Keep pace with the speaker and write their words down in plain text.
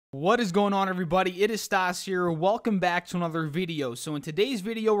What is going on, everybody? It is Stas here. Welcome back to another video. So in today's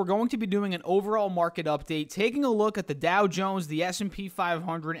video, we're going to be doing an overall market update, taking a look at the Dow Jones, the S&P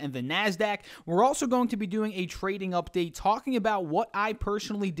 500, and the NASDAQ. We're also going to be doing a trading update, talking about what I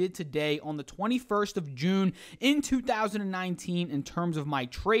personally did today on the 21st of June in 2019 in terms of my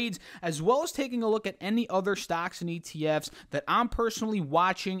trades, as well as taking a look at any other stocks and ETFs that I'm personally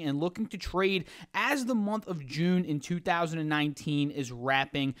watching and looking to trade as the month of June in 2019 is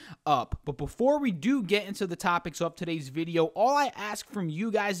wrapping up. But before we do get into the topics of today's video, all I ask from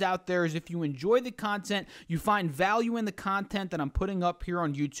you guys out there is if you enjoy the content, you find value in the content that I'm putting up here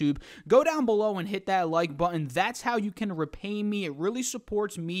on YouTube, go down below and hit that like button. That's how you can repay me. It really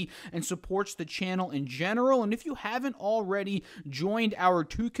supports me and supports the channel in general. And if you haven't already joined our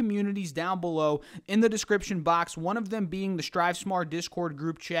two communities down below in the description box, one of them being the Strive Smart Discord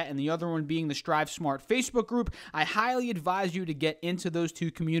group chat and the other one being the Strive Smart Facebook group, I highly advise you to get into those two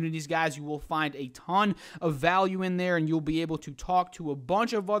communities, guys. You will find a ton of value in there, and you'll be able to talk to a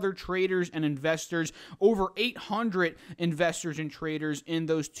bunch of other traders and investors, over 800 investors and traders in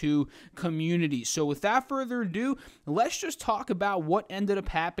those two communities. So without further ado, let's just talk about what ended up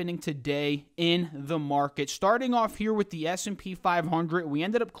happening today in the market. Starting off here with the S&P 500, we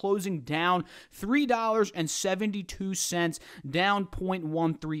ended up closing down $3.72, down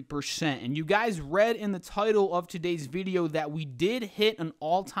 0.13%. And you guys read in the title of today's video that we did hit an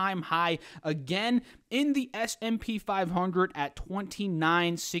all-time high again in the S&P 500 at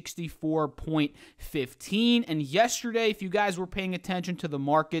 2964.15. And yesterday, if you guys were paying attention to the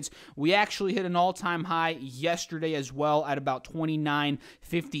markets, we actually hit an all-time high yesterday as well at about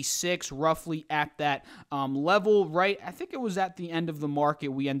 2956, roughly at that level, right? I think it was at the end of the market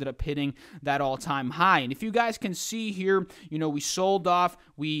we ended up hitting that all-time high. And if you guys can see here, you know, we sold off,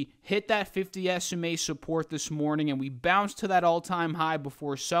 we hit that 50 SMA support this morning, and we bounced to that all-time high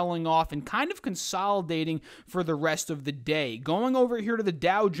before selling off and kind of consolidating for the rest of the day. Going over here to the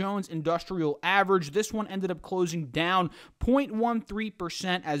Dow Jones Industrial Average, this one ended up closing down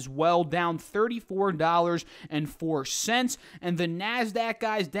 0.13% as well, down $34.04. And the NASDAQ,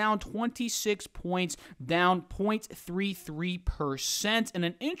 guys, down 26 points, down 0.33%. And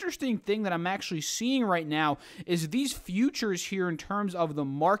an interesting thing that I'm actually seeing right now is these futures here in terms of the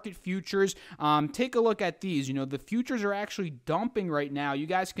market futures. Take a look at these. You know, the futures are actually dumping right now. You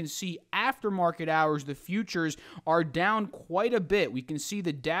guys can see after market hours, the futures are down quite a bit. We can see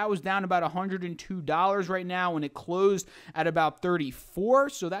the Dow is down about $102 right now, and it closed at about 34.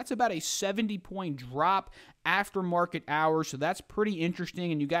 So that's about a 70-point drop after market hours, so that's pretty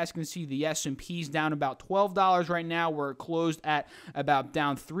interesting. And you guys can see the S&P's down about $12 right now, where it closed at about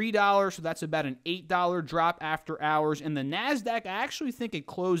down $3, so that's about an $8 drop after hours. And the NASDAQ, I actually think it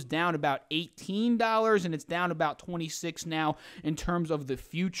closed down about $18, and it's down about 26 now in terms of the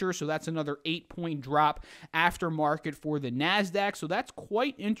future, so that's another 8-point drop after market for the NASDAQ. So that's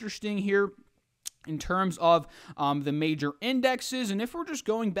quite interesting here in terms of the major indexes. And if we're just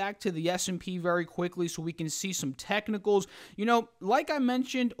going back to the S&P very quickly so we can see some technicals, you know, like I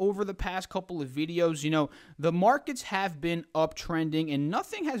mentioned over the past couple of videos, you know, the markets have been uptrending and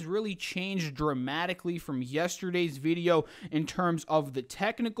nothing has really changed dramatically from yesterday's video in terms of the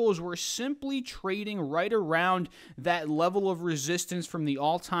technicals. We're simply trading right around that level of resistance from the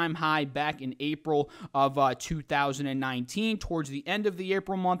all-time high back in April of 2019, towards the end of the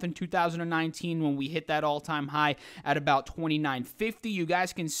April month in 2019, when we hit that all-time high at about 2950. You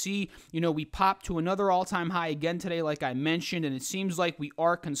guys can see, you know, we popped to another all-time high again today, like I mentioned, and it seems like we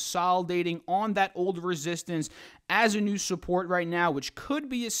are consolidating on that old resistance as a new support right now, which could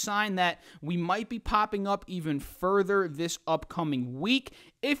be a sign that we might be popping up even further this upcoming week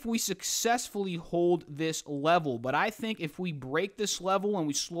if we successfully hold this level. But I think if we break this level and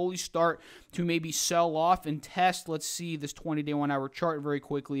we slowly start to maybe sell off and test, let's see this 20-day 1-hour chart very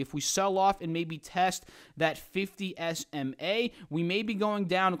quickly. If we sell off and maybe test that 50 SMA, we may be going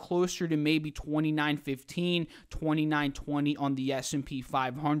down closer to maybe 2915, 2920 on the S&P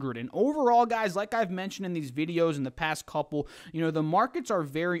 500. And overall, guys, like I've mentioned in these videos in the past couple, you know, the markets are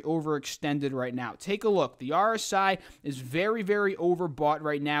very overextended right now. Take a look. The RSI is very, very overbought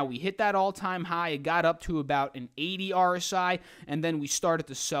right now. We hit that all-time high. It got up to about an 80 RSI, and then we started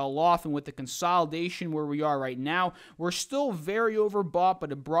to sell off. And with the consolidation where we are right now, we're still very overbought,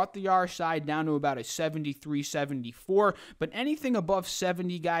 but it brought the RSI down to to about a 73, 74, but anything above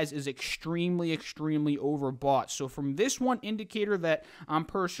 70, guys, is extremely, extremely overbought. So from this one indicator that I'm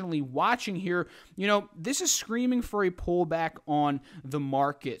personally watching here, this is screaming for a pullback on the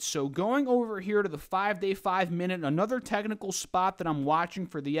market. So going over here to the 5-day, 5-minute, another technical spot that I'm watching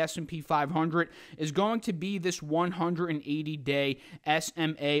for the S&P 500 is going to be this 180-day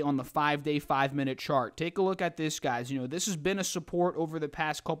SMA on the 5-day, 5-minute chart. Take a look at this, guys. This has been a support over the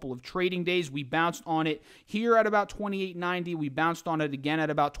past couple of trading days. We bounced on it here at about 28.90. We bounced on it again at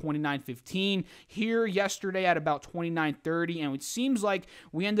about 29.15. Here yesterday at about 29.30, and it seems like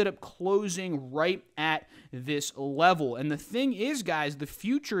we ended up closing right at this level. And the thing is, guys, the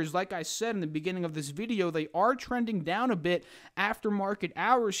futures, like I said in the beginning of this video, they are trending down a bit after market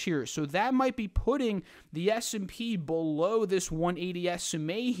hours here. So that might be putting the S&P below this 180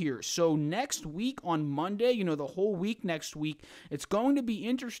 SMA here. So next week on Monday, the whole week next week, it's going to be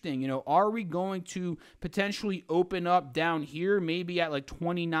interesting. Are we going to potentially open up down here, maybe at like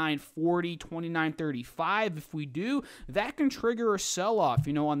 29.40, 29.35? If we do, that can trigger a sell-off,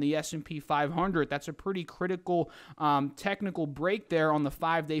 on the S&P 500. That's a pretty critical technical break there on the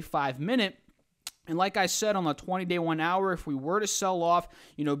 5-day, 5-minute. And like I said, on the 20-day, 1 hour, if we were to sell off,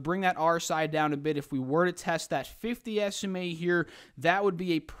 bring that RSI down a bit, if we were to test that 50 SMA here, that would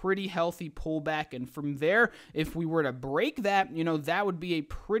be a pretty healthy pullback. And from there, if we were to break that, that would be a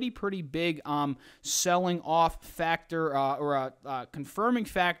pretty big selling off factor or a confirming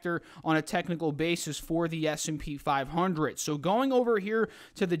factor on a technical basis for the S&P 500. So going over here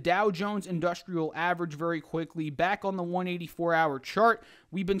to the Dow Jones Industrial Average very quickly, back on the 184-hour chart,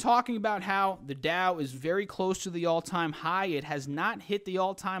 we've been talking about how the Dow is very close to the all-time high. It has not hit the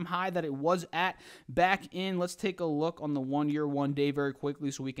all-time high that it was at back in. Let's take a look on the 1 year, 1 day very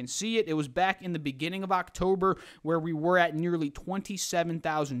quickly so we can see it. It was back in the beginning of October where we were at nearly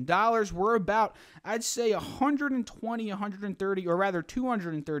 $27,000. We're about, I'd say, 120, 130, or rather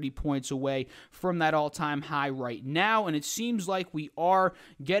 230 points away from that all-time high right now. And it seems like we are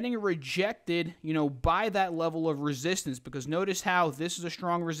getting rejected, by that level of resistance, because notice how this is a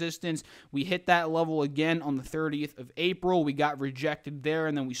strong resistance. We hit that level again on the 30th of April. We got rejected there,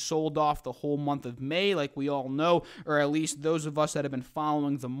 and then we sold off the whole month of May, like we all know, or at least those of us that have been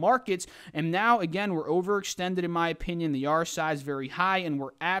following the markets. And now, again, we're overextended, in my opinion. The RSI is very high, and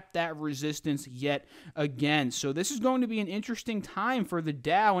we're at that resistance yet again. So this is going to be an interesting time for the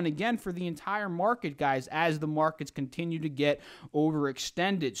Dow, and again, for the entire market, guys, as the markets continue to get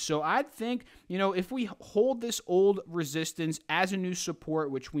overextended. So I think, if we hold this old resistance as a new support,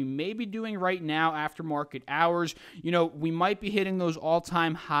 which we may be doing right now after market hours, we might be hitting those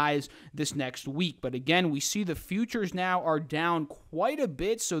all-time highs this next week. But again, we see the futures now are down quite a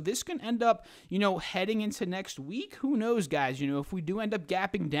bit, so this can end up, heading into next week. Who knows, guys? If we do end up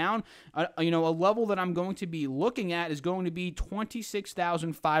gapping down, a level that I'm going to be looking at is going to be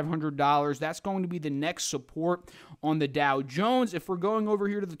 $26,500. That's going to be the next support on the Dow Jones. If we're going over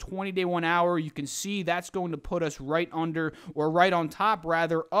here to the 20-day, 1 hour, you can see that's going to put us right under, or right on top,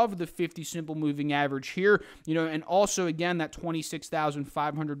 rather, of the 50 simple moving average here, and also, again, that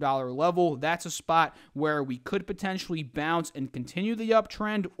 $26,500 level. That's a spot where we could potentially bounce and continue the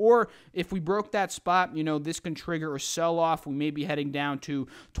uptrend, or if we broke that spot, this can trigger a sell-off. We may be heading down to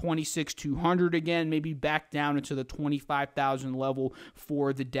 26,200 again, maybe back down into the 25,000 level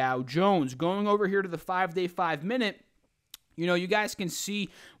for the Dow Jones. Going over here to the 5-day, 5-minute, you guys can see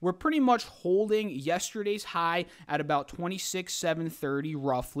we're pretty much holding yesterday's high at about 26,730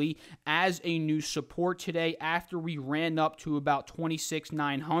 roughly as a new support today after we ran up to about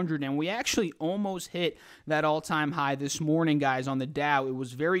 26,900, and we actually almost hit that all-time high this morning, guys, on the Dow. It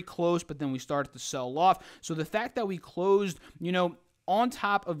was very close, but then we started to sell off. So the fact that we closed, on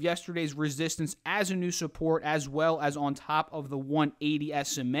top of yesterday's resistance as a new support, as well as on top of the 180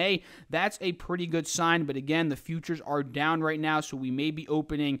 SMA. That's a pretty good sign, but again, the futures are down right now, so we may be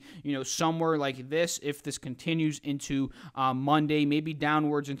opening, somewhere like this if this continues into Monday, maybe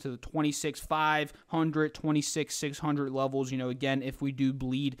downwards into the 26,500, 26,600 levels, again, if we do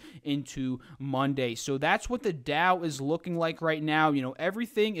bleed into Monday. So that's what the Dow is looking like right now.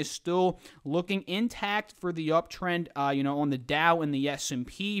 Everything is still looking intact for the uptrend, on the Dow and the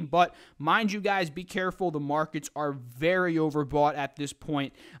S&P, but mind you, guys, be careful. The markets are very overbought at this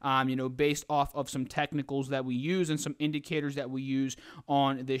point, based off of some technicals that we use and some indicators that we use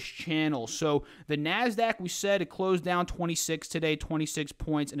on this channel. So the NASDAQ, we said it closed down 26 today, 26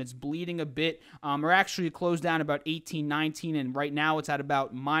 points, and it's bleeding a bit, or actually it closed down about 18, 19, and right now it's at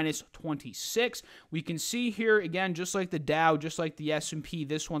about minus 26. We can see here, again, just like the Dow, just like the S&P,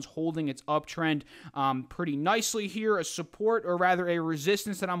 this one's holding its uptrend pretty nicely here. A support, or rather rather a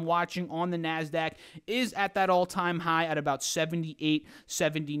resistance that I'm watching on the NASDAQ is at that all-time high at about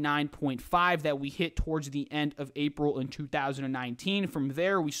 78.79.5 that we hit towards the end of April in 2019. From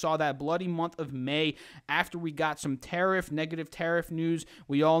there, we saw that bloody month of May after we got some negative tariff news.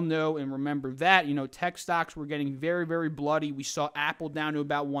 We all know and remember that, tech stocks were getting very, very bloody. We saw Apple down to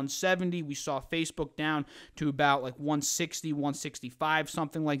about 170. We saw Facebook down to about like 160, 165,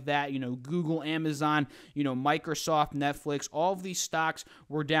 something like that. Google, Amazon, Microsoft, Netflix, all of these stocks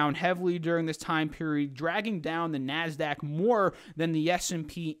were down heavily during this time period, dragging down the NASDAQ more than the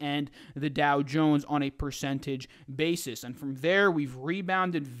S&P and the Dow Jones on a percentage basis. And from there, we've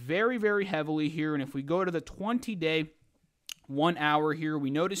rebounded very, very heavily here. And if we go to the 20-day 1 hour here, we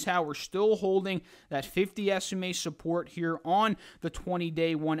notice how we're still holding that 50 SMA support here on the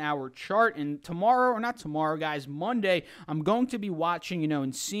 20-day 1 hour chart. And tomorrow, or not tomorrow, guys, Monday, I'm going to be watching,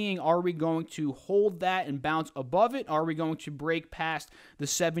 and seeing, are we going to hold that and bounce above it? Are we going to break past the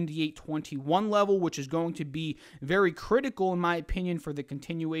 78.21 level, which is going to be very critical, in my opinion, for the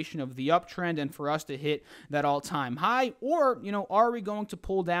continuation of the uptrend and for us to hit that all-time high? Or, are we going to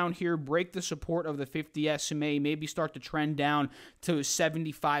pull down here, break the support of the 50 SMA, maybe start to trend down to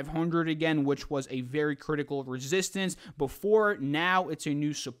 7,500 again, which was a very critical resistance before. Now it's a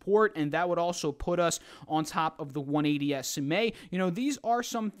new support, and that would also put us on top of the 180 SMA. These are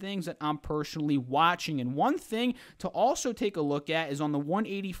some things that I'm personally watching, and one thing to also take a look at is on the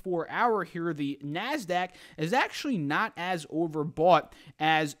 184 hour here, the NASDAQ is actually not as overbought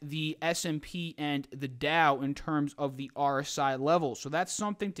as the S&P and the Dow in terms of the RSI level. So that's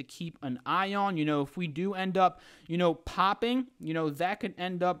something to keep an eye on. If we do end up, popping, that could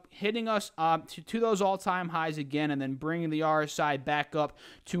end up hitting us to those all-time highs again, and then bringing the RSI back up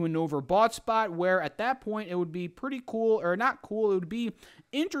to an overbought spot, where at that point it would be pretty cool, or not cool, it would be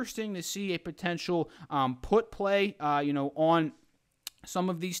interesting to see a potential put play, on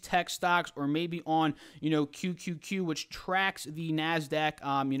some of these tech stocks, or maybe on, QQQ, which tracks the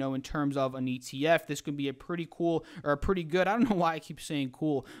NASDAQ, in terms of an ETF. This could be a pretty cool, or a pretty good, I don't know why I keep saying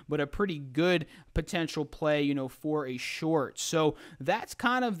cool, but a pretty good potential play, for a short. So that's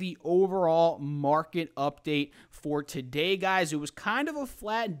kind of the overall market update for today, guys. It was kind of a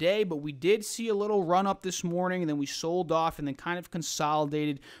flat day, but we did see a little run up this morning, and then we sold off and then kind of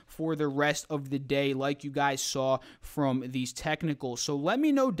consolidated for the rest of the day, like you guys saw from these technicals. So let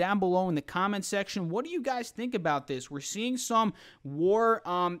me know down below in the comment section, what do you guys think about this? We're seeing some war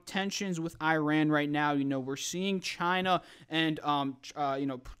tensions with Iran right now. We're seeing China and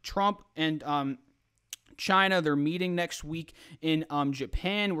Trump and China, they're meeting next week in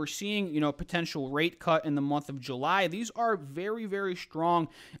Japan. We're seeing, potential rate cut in the month of July. These are very, very strong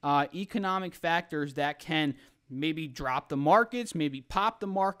economic factors that can maybe drop the markets, maybe pop the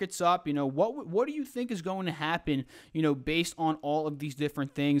markets up. What do you think is going to happen, based on all of these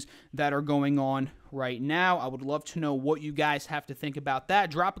different things that are going on right now? I would love to know what you guys have to think about that.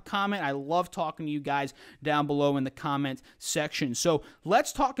 Drop a comment. I love talking to you guys down below in the comment section. So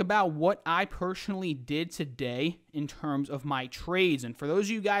let's talk about what I personally did today in terms of my trades. And for those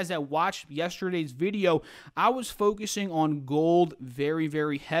of you guys that watched yesterday's video, I was focusing on gold very,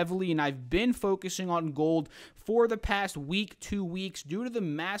 very heavily, and I've been focusing on gold for the past week, 2 weeks, due to the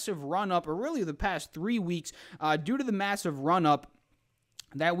massive run-up, or really the past 3 weeks, due to the massive run-up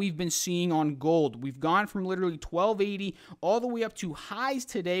that we've been seeing on gold. We've gone from literally 1280 all the way up to highs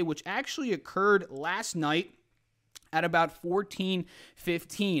today, which actually occurred last night at about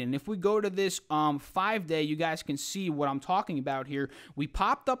 14.15. And if we go to this 5-day, you guys can see what I'm talking about here. We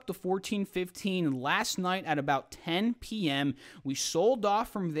popped up to 14.15 last night at about 10 p.m. We sold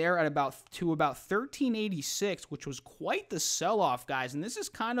off from there at about 13.86, which was quite the sell-off, guys. And this is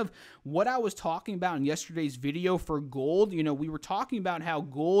kind of what I was talking about in yesterday's video for gold. We were talking about how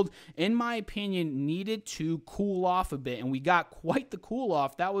gold, in my opinion, needed to cool off a bit, and we got quite the cool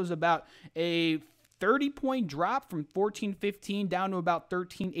off. That was about a 30-point drop from 14.15 down to about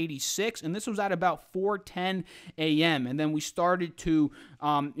 13.86, and this was at about 4:10 a.m. And then we started to,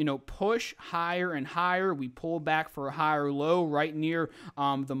 push higher and higher. We pulled back for a higher low right near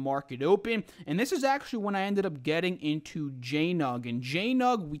the market open, and this is actually when I ended up getting into JNUG. And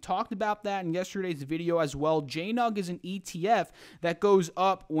JNUG, we talked about that in yesterday's video as well. JNUG is an ETF that goes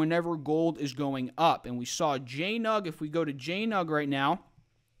up whenever gold is going up, and we saw JNUG. If we go to JNUG right now,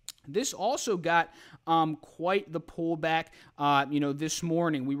 this also got quite the pullback this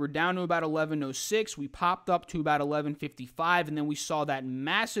morning. We were down to about 11.06. We popped up to about 11.55, and then we saw that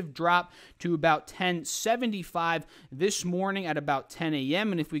massive drop to about 10.75 this morning at about 10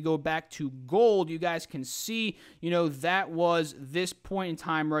 a.m. And if we go back to gold, you guys can see, that was this point in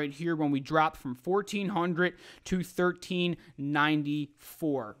time right here when we dropped from 1,400 to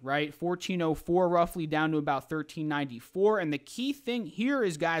 13.94, right? 14.04 roughly down to about 13.94. And the key thing here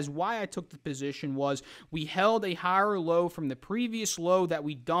is, guys, why I took the position was we held a higher low from the previous low that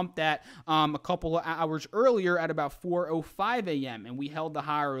we dumped at a couple of hours earlier at about 4:05 a.m. And we held the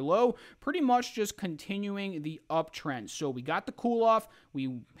higher low, pretty much just continuing the uptrend. So we got the cool off.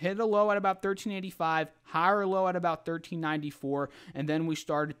 We hit a low at about 13.85, higher low at about 13.94, and then we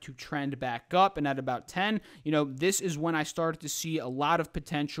started to trend back up. And at about 10, this is when I started to see a lot of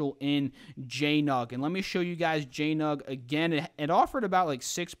potential in JNUG. And let me show you guys JNUG again. It offered about like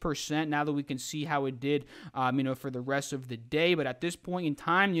 6% now that we can see how it did, for the rest of the day. But at this point in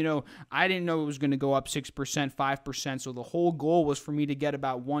time, I didn't know it was going to go up 6%, 5%. So the whole goal was for me to get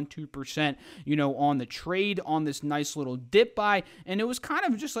about 1-2%, on the trade on this nice little dip buy. And it was kind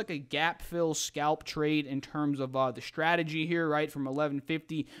of just like a gap fill scalp trade in terms of the strategy here, right? From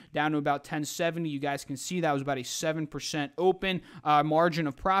 11.50 down to about 10.70. You guys can see that was about a 7% open margin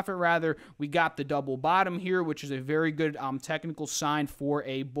of profit, rather. We got the double bottom here, which is a very good technical sign for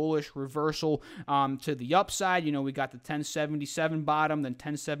a bullish reversal to the upside. We got the 10.77 bottom, then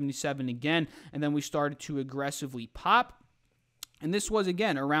 10.77 again, and then we started to aggressively pop. And this was,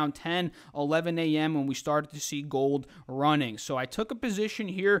 again, around 10, 11 a.m. when we started to see gold running. So I took a position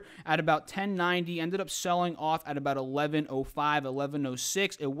here at about 10.90, ended up selling off at about 11.05,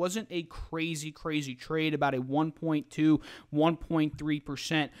 11.06. It wasn't a crazy trade, about a 1.2,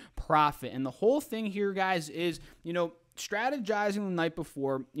 1.3% profit. And the whole thing here, guys, is, strategizing the night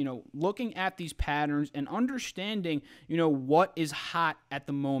before, looking at these patterns and understanding, what is hot at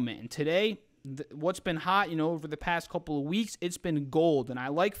the moment. And today, what's been hot, over the past couple of weeks, it's been gold. And I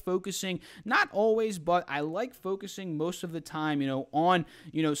like focusing, not always, but I like focusing most of the time, on,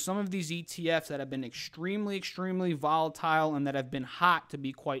 some of these ETFs that have been extremely volatile and that have been hot, to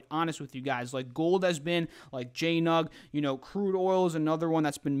be quite honest with you guys. Like gold has been, like JNUG, crude oil is another one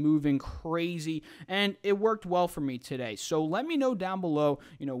that's been moving crazy, and it worked well for me today. So let me know down below,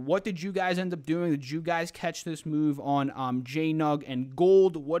 what did you guys end up doing? Did you guys catch this move on JNUG and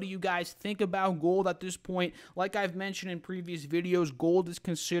gold? What do you guys think about gold at this point? Like I've mentioned in previous videos, gold is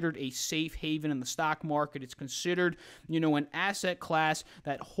considered a safe haven in the stock market. It's considered, an asset class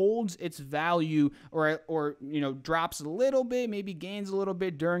that holds its value or drops a little bit, maybe gains a little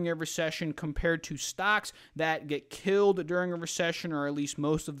bit during a recession compared to stocks that get killed during a recession, or at least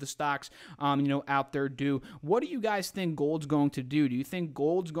most of the stocks, out there do. What do you guys think gold's going to do? Do you think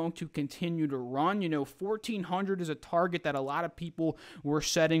gold's going to continue to run? 1,400 is a target that a lot of people were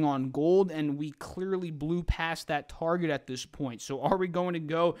setting on gold, and we clearly blew past that target at this point. So are we going to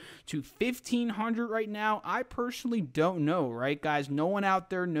go to 1,500 right now? I personally don't know, right, guys? No one out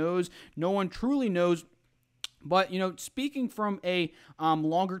there knows. No one truly knows. But, speaking from a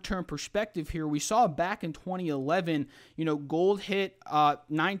longer-term perspective here, we saw back in 2011, gold hit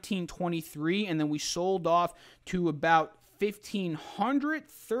 1923, and then we sold off to about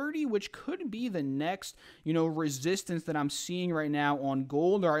 1,530, which could be the next, resistance that I'm seeing right now on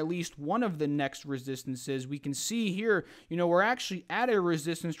gold, or at least one of the next resistances. We can see here, we're actually at a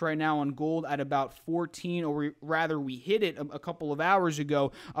resistance right now on gold at about 14, or rather we hit it a couple of hours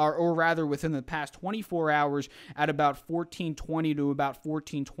ago, or rather within the past 24 hours at about 1420 to about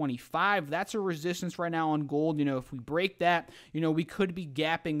 1425. That's a resistance right now on gold. If we break that, we could be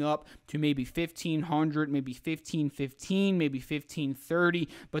gapping up to maybe 1,500, maybe 1,515, maybe 1,530,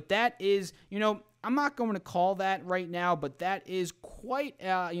 but that is, I'm not going to call that right now, but that is quite,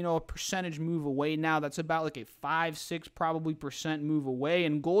 a percentage move away now. That's about like a 5-6 probably percent move away,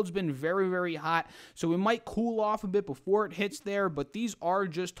 and gold's been very hot, so it might cool off a bit before it hits there, but these are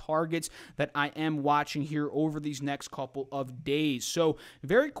just targets that I am watching here over these next couple of days. So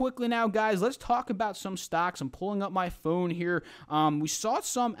very quickly now, guys, let's talk about some stocks. I'm pulling up my phone here. We saw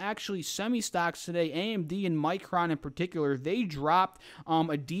some actually semi-stocks today, AMD and Micron in particular. They dropped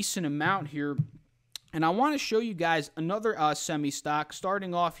a decent amount here. And I want to show you guys another semi-stock,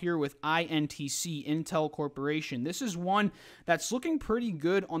 starting off here with INTC, Intel Corporation. This is one that's looking pretty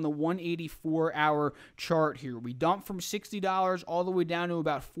good on the 184-hour chart here. We dumped from $60 all the way down to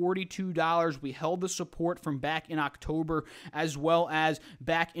about $42. We held the support from back in October as well as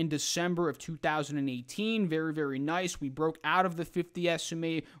back in December of 2018. Very nice. We broke out of the 50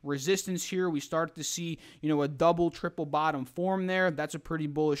 SMA resistance here. We started to see, a double, triple bottom form there. That's a pretty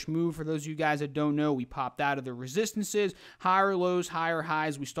bullish move for those of you guys that don't know. We popped out of the resistances, higher lows, higher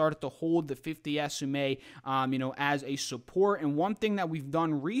highs. We started to hold the 50 SMA, as a support. And one thing that we've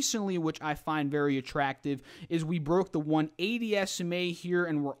done recently, which I find very attractive, is we broke the 180 SMA here,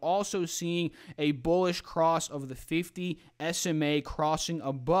 and we're also seeing a bullish cross of the 50 SMA crossing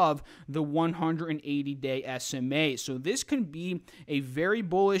above the 180-day SMA. So this can be a very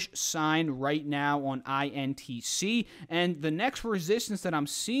bullish sign right now on INTC. And the next resistance that I'm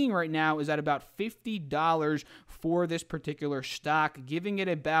seeing right now is at about $50 for this particular stock, giving it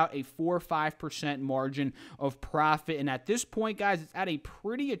about a 4 or 5% margin of profit. And at this point, guys, it's at a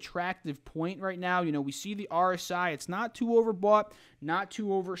pretty attractive point right now. We see the RSI. It's not too overbought, not too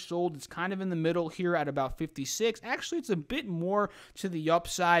oversold. It's kind of in the middle here at about 56. Actually, it's a bit more to the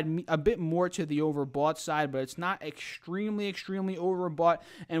upside, a bit more to the overbought side, but it's not extremely overbought.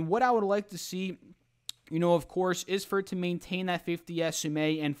 And what I would like to see, of course, is for it to maintain that 50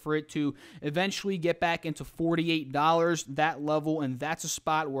 SMA and for it to eventually get back into $48, that level, and that's a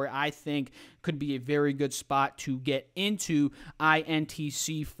spot where I think could be a very good spot to get into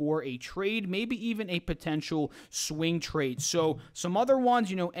INTC for a trade, maybe even a potential swing trade. So some other ones,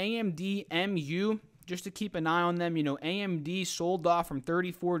 AMD, MU, just to keep an eye on them. AMD sold off from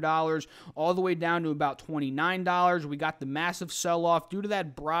 $34 all the way down to about $29. We got the massive sell-off due to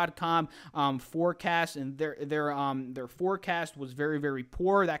that Broadcom forecast, and their forecast was very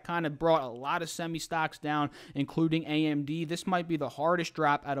poor. That kind of brought a lot of semi-stocks down, including AMD. This might be the hardest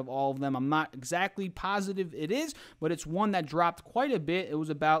drop out of all of them. I'm not exactly positive it is, but it's one that dropped quite a bit. It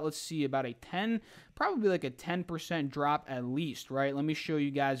was about, about a 10, probably like a 10% drop at least, right? Let me show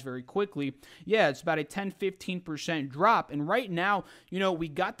you guys very quickly. Yeah, it's about a 10-15% drop. And right now, we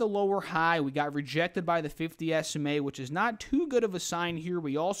got the lower high. We got rejected by the 50 SMA, which is not too good of a sign here.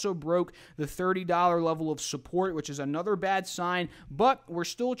 We also broke the $30 level of support, which is another bad sign, but we're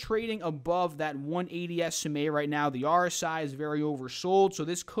still trading above that 180 SMA right now. The RSI is very oversold, so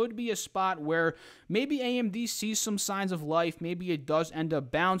this could be a spot where maybe AMD sees some signs of life. Maybe it does end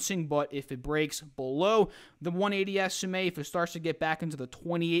up bouncing, but if it breaks below the 180 SMA, if it starts to get back into the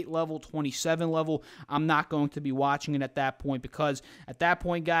 28 level, 27 level, I'm not going to be watching it at that point, because at that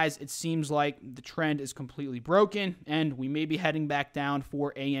point, guys, it seems like the trend is completely broken and we may be heading back down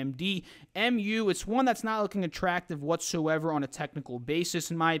for AMD. MU, it's one that's not looking attractive whatsoever on a technical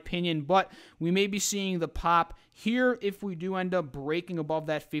basis, in my opinion, but we may be seeing the pop here if we do end up breaking above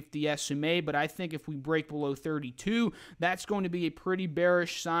that 50 SMA, but I think if we break below 32, that's going to be a pretty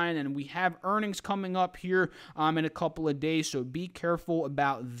bearish sign, and we have earnings coming up here in a couple of days, so be careful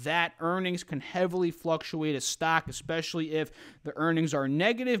about that. Earnings can heavily fluctuate a stock, especially if the earnings are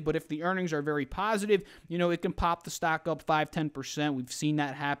negative, but if the earnings are very positive, it can pop the stock up 5-10%. We've seen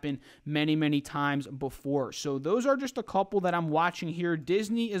that happen many times before. So those are just a couple that I'm watching here.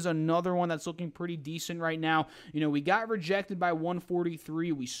 Disney is another one that's looking pretty decent right now. We got rejected by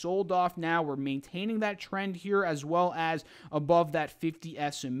 143. We sold off now. We're maintaining that trend here as well as above that 50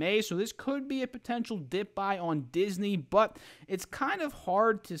 SMA. So this could be a potential dip buy on Disney, but it's kind of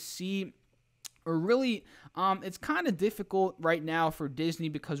hard to see, or really, it's kind of difficult right now for Disney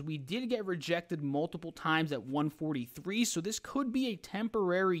because we did get rejected multiple times at 143, so this could be a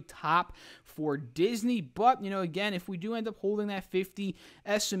temporary top for Disney, but, again, if we do end up holding that 50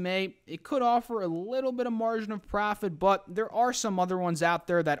 SMA, it could offer a little bit of margin of profit, but there are some other ones out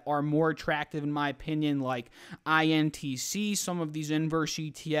there that are more attractive, in my opinion, like INTC. Some of these inverse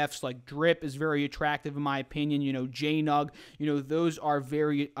ETFs, like DRIP, is very attractive, in my opinion. JNUG, those are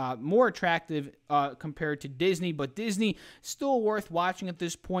very more attractive compared to Disney, but Disney still worth watching at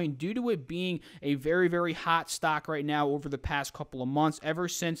this point due to it being a very hot stock right now over the past couple of months, ever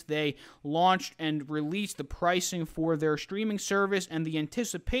since they launched and released the pricing for their streaming service and the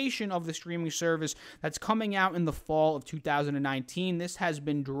anticipation of the streaming service that's coming out in the fall of 2019. This has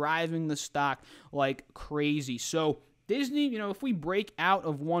been driving the stock like crazy. So Disney, if we break out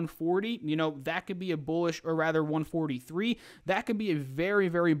of 140, that could be a bullish, or rather 143, that could be a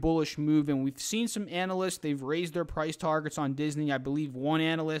very bullish move. And we've seen some analysts, they've raised their price targets on Disney. I believe one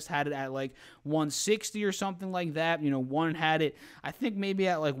analyst had it at like 160 or something like that. One had it, I think, maybe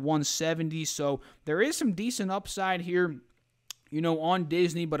at like 170. So there is some decent upside here, on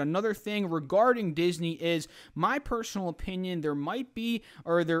Disney. But another thing regarding Disney is my personal opinion. There might be,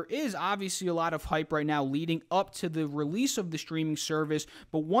 or there is obviously a lot of hype right now leading up to the release of the streaming service.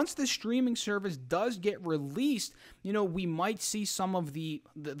 But once the streaming service does get released, we might see some of the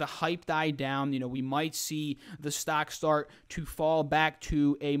hype die down. We might see the stock start to fall back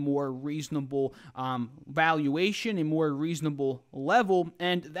to a more reasonable valuation, a more reasonable level.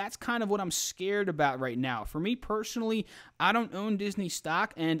 And that's kind of what I'm scared about right now. For me personally, I don't own Disney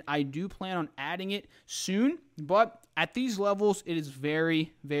stock, and I do plan on adding it soon, but at these levels, it is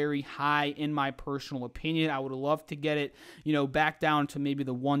very, very high in my personal opinion. I would love to get it, back down to maybe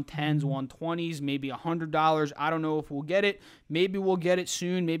the 110s, 120s, maybe $100. I don't know if we'll get it. Maybe we'll get it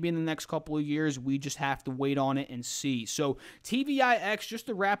soon. Maybe in the next couple of years. We just have to wait on it and see. So TVIX, just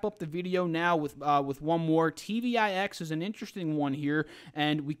to wrap up the video now with one more. TVIX is an interesting one here,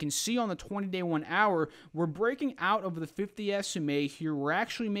 and we can see on the 20-day 1 hour, we're breaking out of the 50 SMA here. We're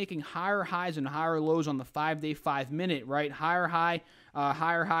actually making higher highs and higher lows on the 5-day 5-minute, right? Higher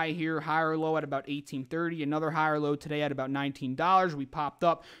high here, higher low at about $18.30, another higher low today at about $19. We popped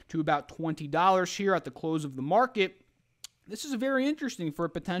up to about $20 here at the close of the market. This is very interesting for a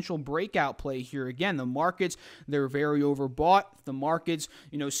potential breakout play here. Again, the markets, they're very overbought. If the markets,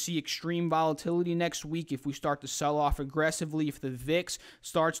 see extreme volatility next week, if we start to sell off aggressively, if the VIX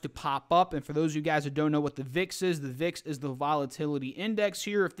starts to pop up, and for those of you guys that don't know what the VIX is the volatility index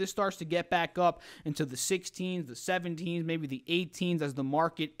here. If this starts to get back up into the 16s, the 17s, maybe the 18s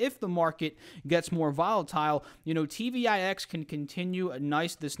if the market gets more volatile, TVIX can continue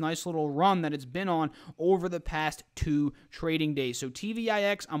this nice little run that it's been on over the past 2 trading days. So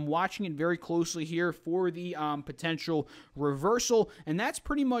TVIX, I'm watching it very closely here for the potential reversal, and that's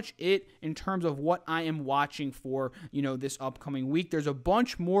pretty much it in terms of what I am watching for, this upcoming week. There's a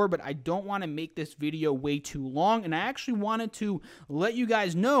bunch more, but I don't want to make this video way too long, and I actually wanted to let you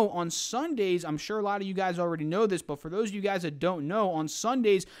guys know on Sundays, I'm sure a lot of you guys already know this, but for those of you guys that don't know, on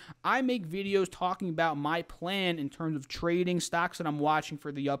Sundays, I make videos talking about my plan in terms of trading stocks that I'm watching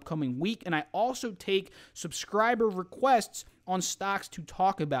for the upcoming week, and I also take subscriber requests on stocks to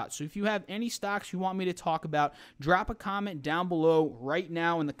talk about. So if you have any stocks you want me to talk about, drop a comment down below right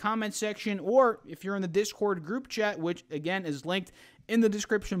now in the comment section, or if you're in the Discord group chat, which again is linked in the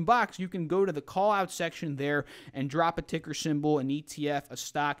description box, you can go to the call out section there and drop a ticker symbol, an ETF, a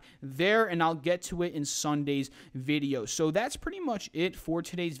stock there, and I'll get to it in Sunday's video. So that's pretty much it for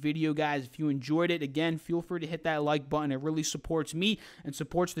today's video, guys. If you enjoyed it, again, feel free to hit that like button. It really supports me and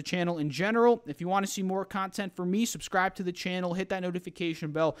supports the channel in general. If you want to see more content from me, subscribe to the channel, hit that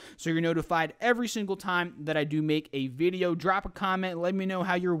notification bell so you're notified every single time that I do make a video. Drop a comment, let me know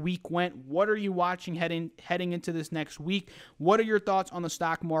how your week went. What are you watching heading into this next week? What are your thoughts on the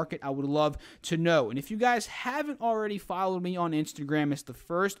stock market? I would love to know. And if you guys haven't already followed me on Instagram, it's the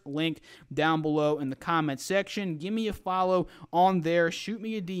first link down below in the comment section. Give me a follow on there. Shoot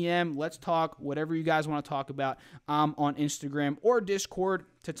me a DM. Let's talk whatever you guys want to talk about on Instagram or Discord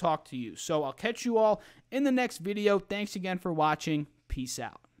to talk to you. So I'll catch you all in the next video. Thanks again for watching. Peace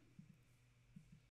out.